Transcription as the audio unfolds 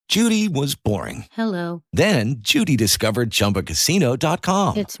Judy was boring. Hello. Then Judy discovered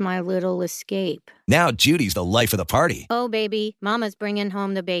ChumbaCasino.com. It's my little escape. Now Judy's the life of the party. Oh, baby, mama's bringing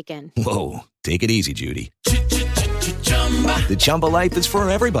home the bacon. Whoa, take it easy, Judy. The Chumba life is for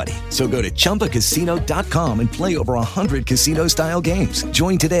everybody. So go to ChumbaCasino.com and play over 100 casino-style games.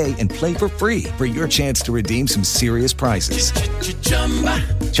 Join today and play for free for your chance to redeem some serious prizes.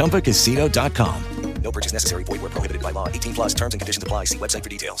 ChumbaCasino.com. No purchase necessary. Void where prohibited by law. 18 plus terms and conditions apply. See website for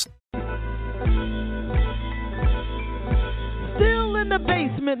details. Still in the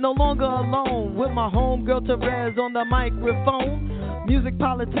basement, no longer alone. With my homegirl Therese on the microphone. Music,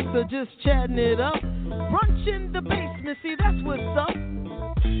 politics, or just chatting it up. Brunch in the basement, see that's what's up.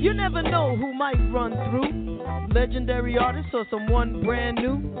 You never know who might run through. Legendary artist or someone brand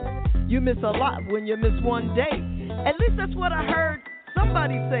new. You miss a lot when you miss one day. At least that's what I heard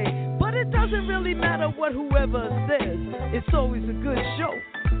somebody say. But it doesn't really matter what whoever says. It's always a good show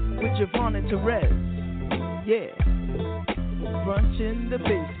with Javon and Therese. Yeah. Brunch in the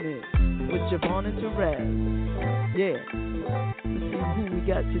basement with Javon and Therese. Yeah. Let's see who we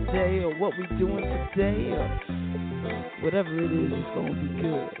got today or what we doing today or whatever it is, it's going to be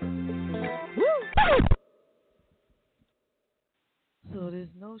good. Woo! So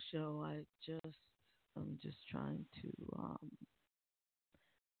there's no show. I'm just trying to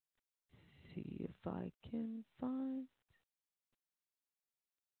see if I can find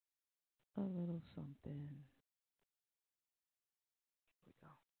a little something. Here we go.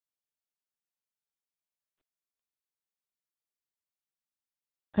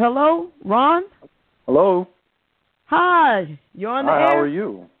 Hello, Ron? Hello. Hi, you're on the air? How are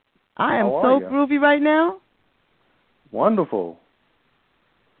you? I am so groovy right now. Wonderful.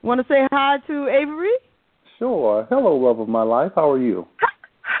 Want to say hi to Avery? Sure. Hello, love of my life. How are you?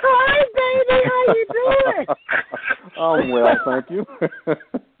 Hi, baby. How you doing? I'm well, thank you.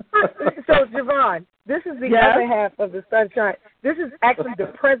 So, Javon, this is the other half of the Sunshine. This is actually the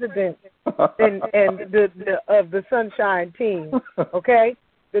president and of the Sunshine team, okay,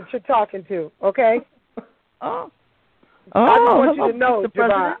 that you're talking to, okay? I just want you to know,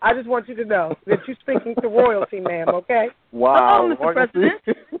 Javon, I just want you to know that you're speaking to royalty, ma'am, okay? Wow. Hello, Mr. President.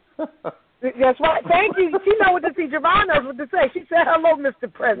 That's right. Thank you. She knows what to say. Javon knows what to say. She said, hello, Mr.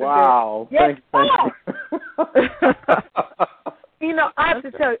 President. Wow. Yes, thank you. You know, I have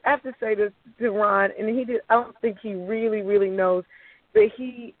to say this to Ron, and I don't think he really, really knows that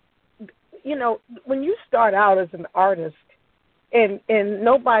he, you know, when you start out as an artist and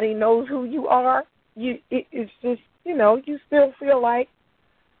nobody knows who you are, it's just, you know, you still feel like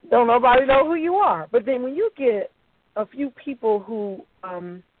don't nobody know who you are. But then when you get a few people who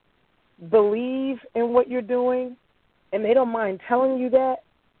believe in what you're doing and they don't mind telling you that,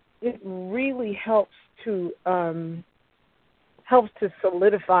 it really helps to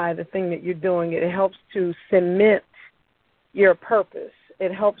solidify the thing that you're doing. It helps to cement your purpose.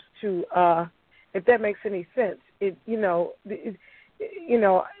 It helps to, if that makes any sense.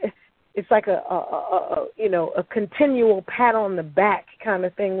 It's like a continual pat on the back kind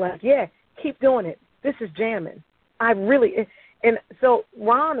of thing. Like, yeah, keep doing it. This is jamming. And so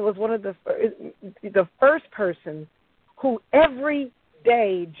Ron was one of the first person who every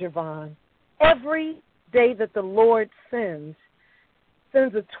day, Javon, every day that the Lord sends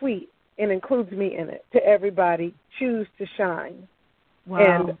a tweet and includes me in it to everybody, choose to shine.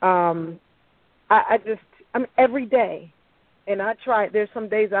 Wow. And I'm every day, and I try, there's some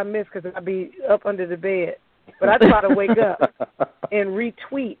days I miss because I'll be up under the bed, but I try to wake up and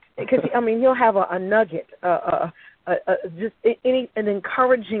retweet, because, I mean, he'll have a nugget, just an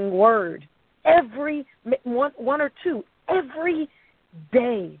encouraging word, every, one or two, every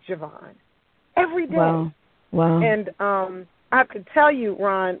day, Javon, every day. Wow. And I have to tell you,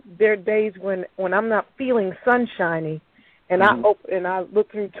 Ron, there are days when I'm not feeling sunshiny, and I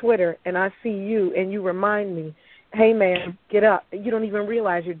look through Twitter and I see you, and you remind me, hey man, get up. You don't even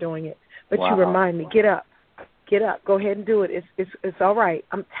realize you're doing it, but you remind me, get up, go ahead and do it. It's all right.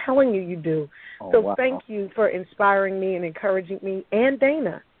 I'm telling you, you do. Thank you for inspiring me and encouraging me, and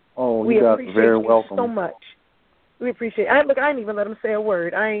Dana. Oh, you guys are very welcome. So much. We appreciate it. Look, I didn't even let him say a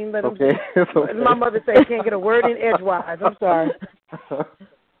word. I ain't let him. Okay. My mother said he can't get a word in edgewise. I'm sorry.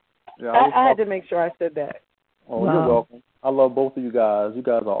 Yeah, I had to make sure I said that. Oh, You're welcome. I love both of you guys. You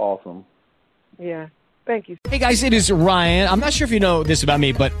guys are awesome. Yeah. Thank you. Hey, guys, it is Ryan. I'm not sure if you know this about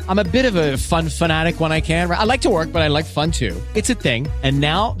me, but I'm a bit of a fun fanatic when I can. I like to work, but I like fun, too. It's a thing. And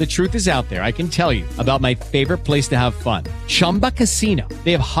now the truth is out there. I can tell you about my favorite place to have fun, Chumba Casino.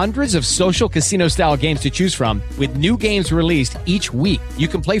 They have hundreds of social casino-style games to choose from with new games released each week. You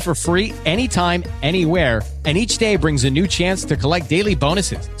can play for free anytime, anywhere, And each day brings a new chance to collect daily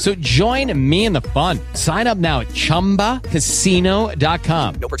bonuses. So join me in the fun. Sign up now at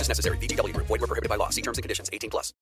ChumbaCasino.com. No purchase necessary. VGW Group. Void where prohibited by law. See terms and conditions. 18+.